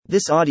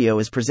This audio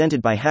is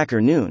presented by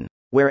Hacker Noon,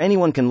 where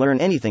anyone can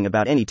learn anything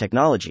about any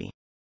technology.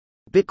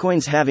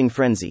 Bitcoin's Halving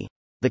Frenzy.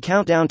 The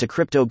Countdown to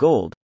Crypto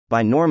Gold,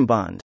 by Norm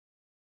Bond.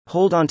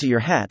 Hold on to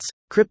your hats,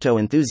 crypto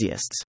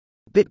enthusiasts.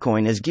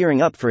 Bitcoin is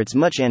gearing up for its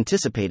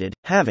much-anticipated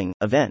halving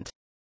event.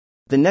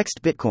 The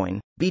next Bitcoin,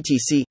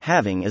 BTC,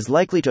 halving is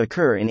likely to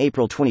occur in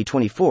April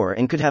 2024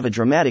 and could have a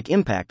dramatic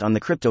impact on the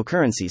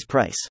cryptocurrency's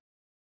price.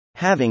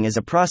 Halving is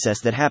a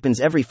process that happens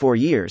every 4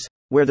 years,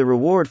 where the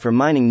reward for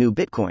mining new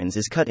bitcoins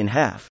is cut in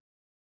half.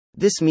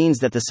 This means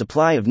that the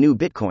supply of new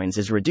bitcoins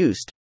is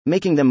reduced,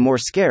 making them more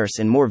scarce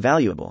and more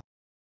valuable.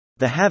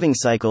 The halving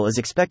cycle is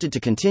expected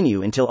to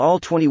continue until all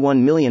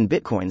 21 million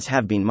bitcoins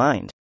have been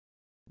mined.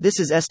 This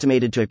is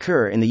estimated to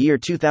occur in the year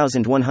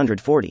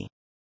 2140.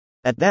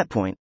 At that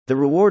point, the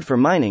reward for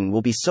mining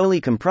will be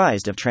solely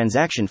comprised of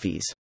transaction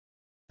fees.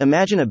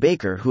 Imagine a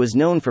baker who is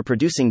known for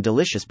producing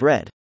delicious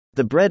bread.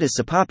 The bread is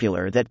so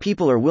popular that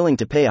people are willing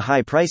to pay a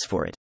high price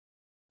for it.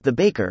 The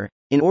baker,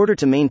 in order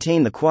to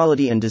maintain the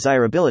quality and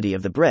desirability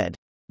of the bread,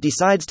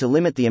 decides to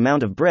limit the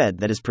amount of bread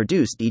that is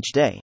produced each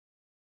day.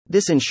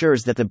 This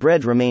ensures that the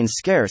bread remains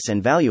scarce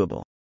and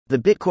valuable. The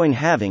Bitcoin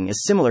halving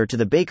is similar to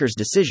the baker's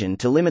decision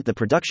to limit the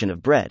production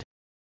of bread.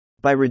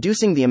 By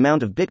reducing the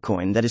amount of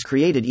Bitcoin that is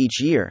created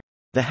each year,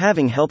 the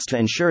halving helps to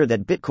ensure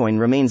that Bitcoin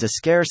remains a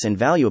scarce and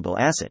valuable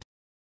asset.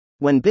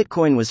 When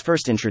Bitcoin was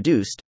first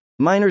introduced,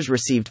 miners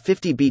received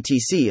 50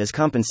 BTC as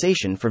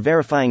compensation for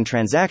verifying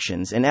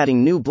transactions and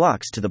adding new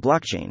blocks to the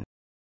blockchain.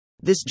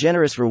 This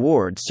generous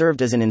reward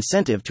served as an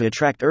incentive to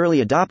attract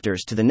early adopters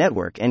to the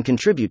network and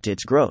contribute to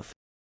its growth.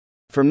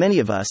 For many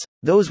of us,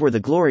 those were the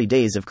glory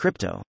days of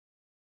crypto.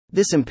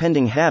 This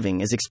impending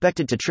halving is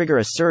expected to trigger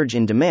a surge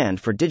in demand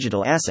for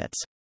digital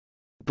assets.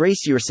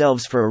 Brace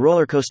yourselves for a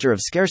roller coaster of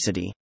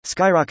scarcity,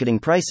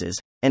 skyrocketing prices,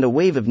 and a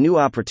wave of new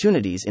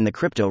opportunities in the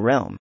crypto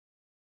realm.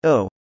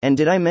 Oh, and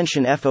did I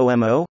mention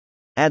FOMO?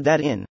 Add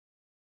that in.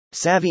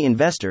 Savvy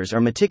investors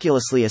are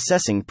meticulously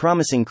assessing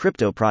promising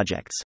crypto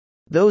projects.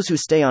 Those who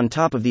stay on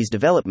top of these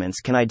developments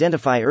can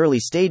identify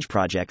early-stage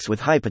projects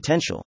with high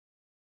potential.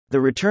 The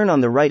return on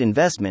the right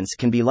investments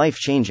can be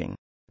life-changing.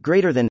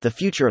 Greater than the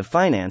future of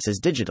finance is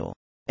digital.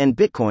 And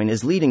Bitcoin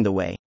is leading the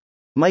way.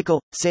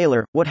 Michael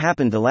Saylor, what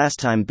happened the last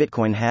time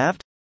Bitcoin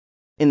halved?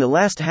 In the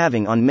last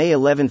halving on May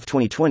 11,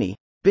 2020,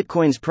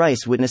 Bitcoin's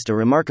price witnessed a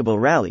remarkable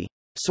rally,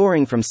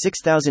 soaring from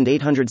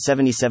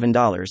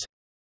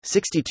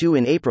 $6,877.62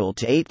 in April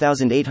to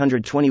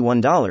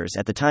 $8,821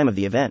 at the time of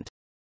the event.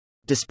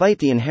 Despite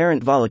the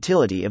inherent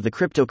volatility of the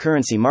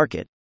cryptocurrency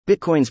market,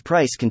 Bitcoin's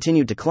price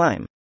continued to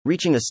climb,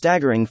 reaching a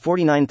staggering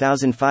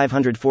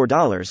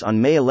 $49,504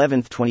 on May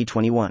 11,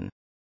 2021.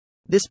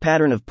 This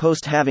pattern of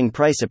post-halving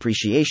price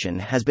appreciation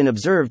has been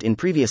observed in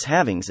previous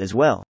halvings as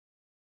well.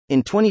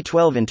 In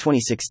 2012 and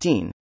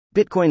 2016,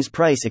 Bitcoin's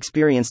price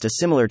experienced a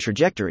similar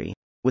trajectory,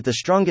 with the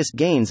strongest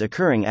gains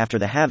occurring after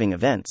the halving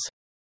events.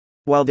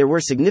 While there were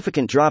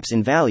significant drops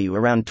in value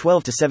around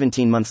 12 to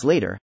 17 months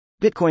later,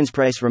 Bitcoin's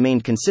price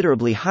remained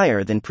considerably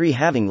higher than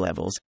pre-halving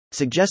levels,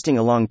 suggesting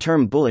a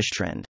long-term bullish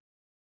trend.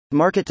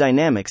 Market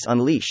dynamics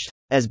unleashed.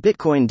 As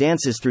Bitcoin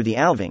dances through the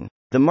halving,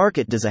 the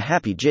market does a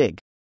happy jig.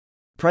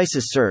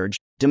 Prices surge,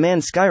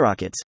 demand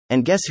skyrockets,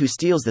 and guess who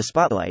steals the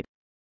spotlight?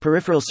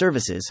 Peripheral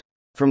services.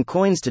 From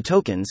coins to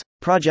tokens,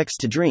 projects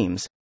to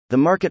dreams, the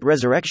market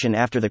resurrection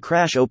after the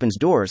crash opens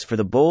doors for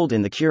the bold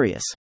and the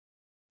curious.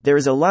 There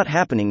is a lot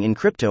happening in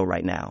crypto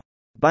right now.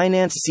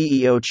 Binance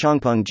CEO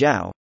Changpeng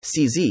Zhao,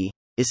 CZ,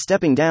 is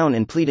stepping down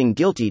and pleading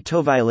guilty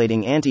to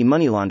violating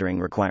anti-money laundering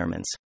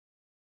requirements.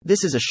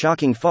 This is a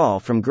shocking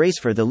fall from grace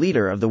for the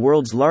leader of the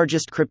world's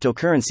largest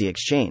cryptocurrency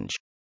exchange.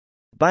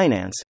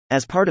 Binance,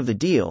 as part of the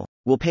deal,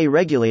 will pay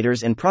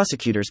regulators and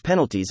prosecutors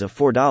penalties of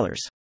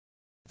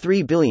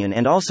 $4.3 billion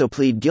and also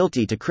plead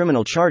guilty to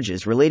criminal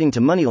charges relating to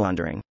money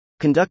laundering,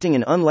 conducting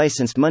an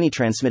unlicensed money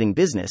transmitting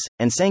business,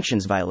 and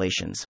sanctions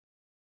violations.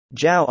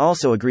 Zhao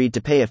also agreed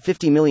to pay a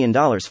 $50 million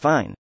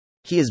fine.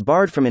 He is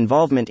barred from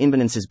involvement in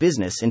Binance's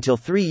business until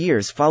 3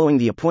 years following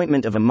the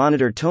appointment of a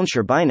monitor to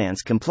ensure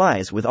Binance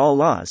complies with all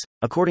laws,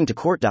 according to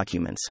court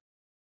documents.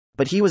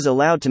 But he was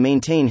allowed to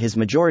maintain his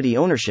majority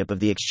ownership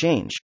of the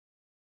exchange.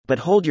 But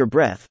hold your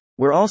breath,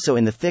 we're also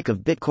in the thick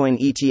of Bitcoin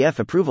ETF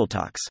approval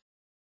talks.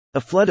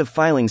 A flood of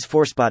filings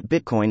for spot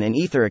Bitcoin and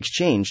Ether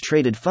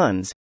exchange-traded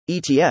funds,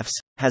 ETFs,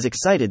 has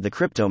excited the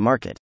crypto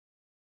market.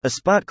 A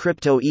spot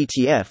crypto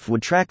ETF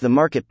would track the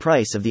market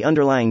price of the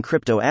underlying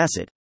crypto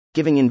asset,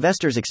 giving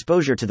investors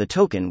exposure to the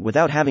token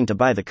without having to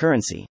buy the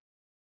currency.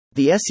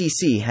 The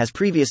SEC has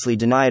previously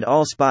denied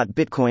all spot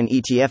Bitcoin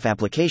ETF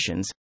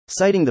applications,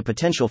 citing the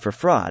potential for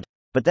fraud,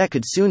 but that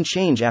could soon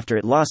change after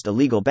it lost a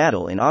legal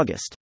battle in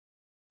August.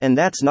 And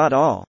that's not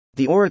all.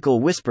 The oracle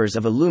whispers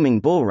of a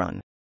looming bull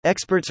run.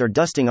 Experts are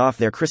dusting off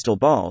their crystal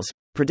balls,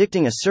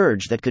 predicting a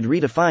surge that could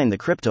redefine the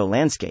crypto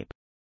landscape.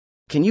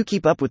 Can you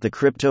keep up with the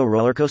crypto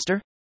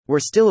rollercoaster? We're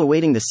still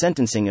awaiting the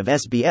sentencing of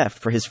SBF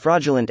for his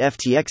fraudulent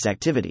FTX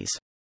activities.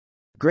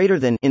 Greater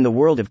than, in the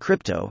world of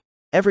crypto,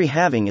 every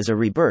halving is a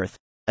rebirth,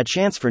 a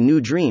chance for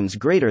new dreams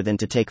greater than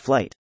to take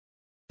flight.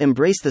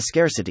 Embrace the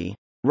scarcity,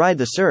 Ride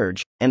the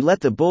surge, and let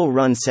the bull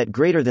run set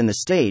greater than the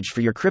stage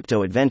for your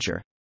crypto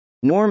adventure.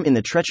 Norm. In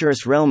the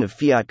treacherous realm of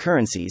fiat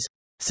currencies,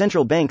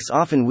 central banks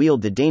often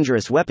wield the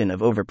dangerous weapon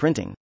of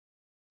overprinting.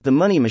 The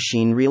money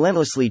machine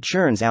relentlessly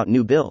churns out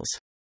new bills.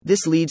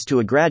 This leads to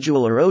a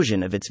gradual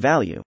erosion of its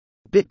value.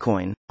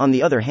 Bitcoin, on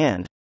the other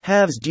hand,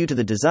 halves due to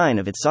the design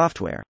of its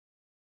software.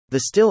 The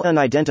still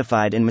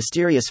unidentified and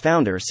mysterious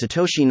founder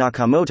Satoshi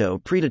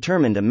Nakamoto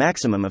predetermined a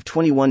maximum of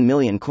 21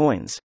 million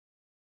coins.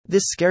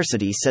 This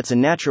scarcity sets a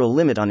natural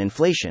limit on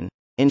inflation,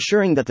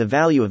 ensuring that the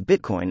value of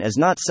Bitcoin is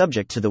not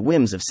subject to the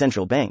whims of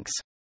central banks.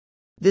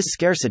 This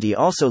scarcity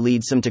also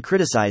leads some to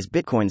criticize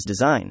Bitcoin's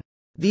design.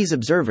 These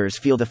observers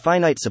feel the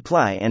finite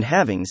supply and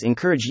halvings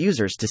encourage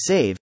users to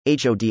save,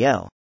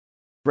 HODL,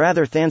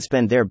 rather than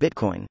spend their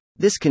Bitcoin.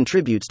 This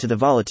contributes to the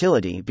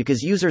volatility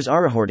because users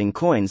are hoarding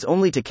coins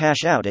only to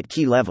cash out at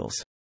key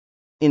levels.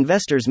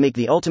 Investors make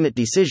the ultimate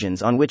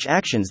decisions on which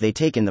actions they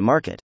take in the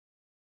market.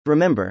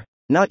 Remember,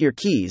 not your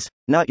keys,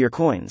 not your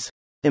coins.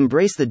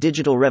 Embrace the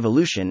digital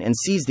revolution and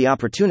seize the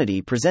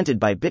opportunity presented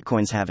by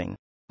Bitcoin's halving.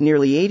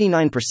 Nearly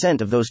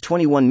 89% of those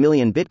 21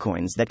 million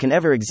Bitcoins that can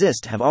ever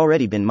exist have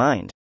already been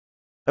mined.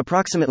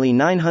 Approximately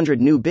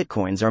 900 new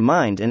Bitcoins are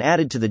mined and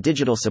added to the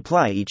digital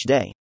supply each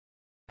day.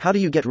 How do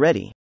you get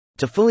ready?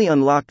 To fully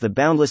unlock the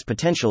boundless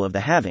potential of the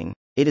halving,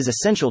 it is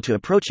essential to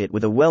approach it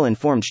with a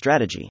well-informed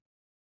strategy.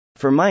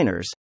 For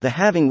miners, the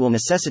halving will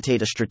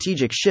necessitate a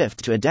strategic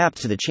shift to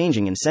adapt to the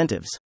changing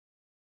incentives.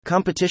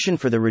 Competition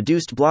for the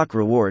reduced block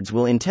rewards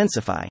will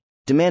intensify,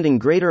 demanding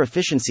greater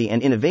efficiency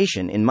and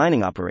innovation in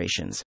mining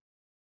operations.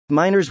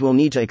 Miners will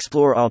need to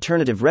explore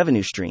alternative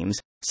revenue streams,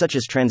 such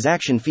as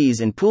transaction fees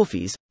and pool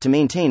fees, to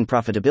maintain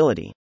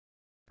profitability.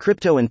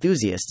 Crypto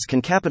enthusiasts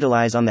can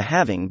capitalize on the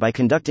halving by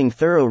conducting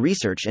thorough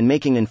research and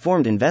making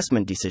informed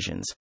investment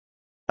decisions.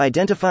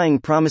 Identifying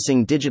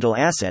promising digital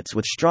assets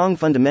with strong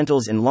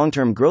fundamentals and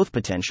long-term growth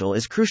potential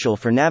is crucial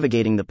for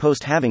navigating the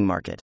post-halving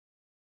market.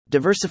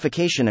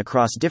 Diversification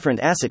across different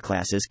asset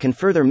classes can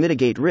further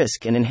mitigate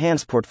risk and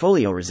enhance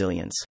portfolio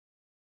resilience.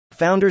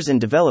 Founders and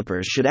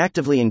developers should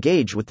actively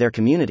engage with their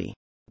community.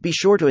 Be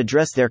sure to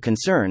address their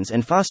concerns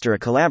and foster a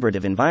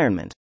collaborative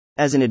environment.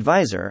 As an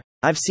advisor,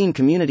 I've seen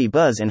community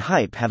buzz and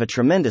hype have a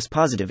tremendous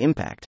positive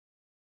impact.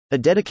 A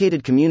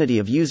dedicated community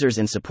of users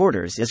and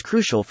supporters is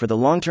crucial for the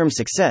long-term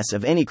success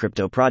of any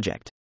crypto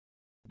project.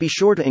 Be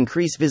sure to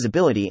increase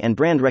visibility and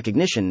brand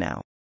recognition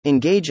now.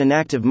 Engage in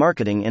active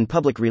marketing and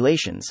public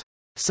relations.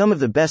 Some of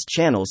the best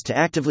channels to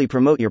actively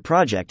promote your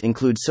project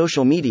include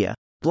social media,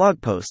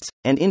 blog posts,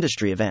 and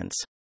industry events.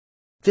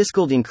 This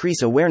will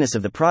increase awareness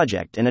of the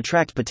project and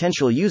attract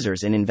potential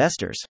users and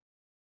investors.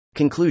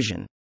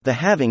 Conclusion. The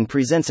halving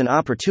presents an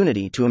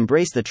opportunity to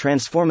embrace the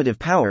transformative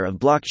power of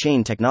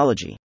blockchain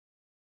technology.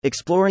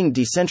 Exploring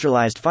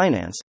decentralized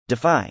finance,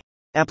 DeFi,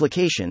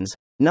 applications,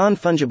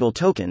 non-fungible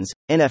tokens,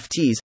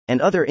 NFTs,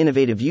 and other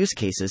innovative use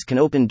cases can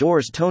open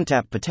doors to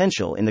untap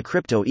potential in the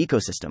crypto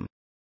ecosystem.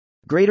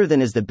 Greater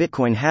than as the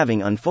Bitcoin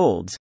halving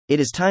unfolds, it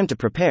is time to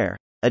prepare,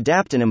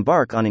 adapt and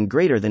embark on a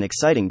greater than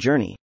exciting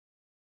journey.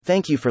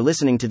 Thank you for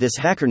listening to this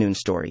HackerNoon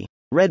story,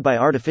 read by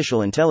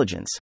Artificial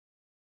Intelligence.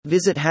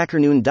 Visit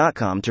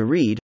hackernoon.com to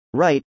read,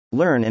 write,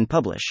 learn and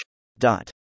publish.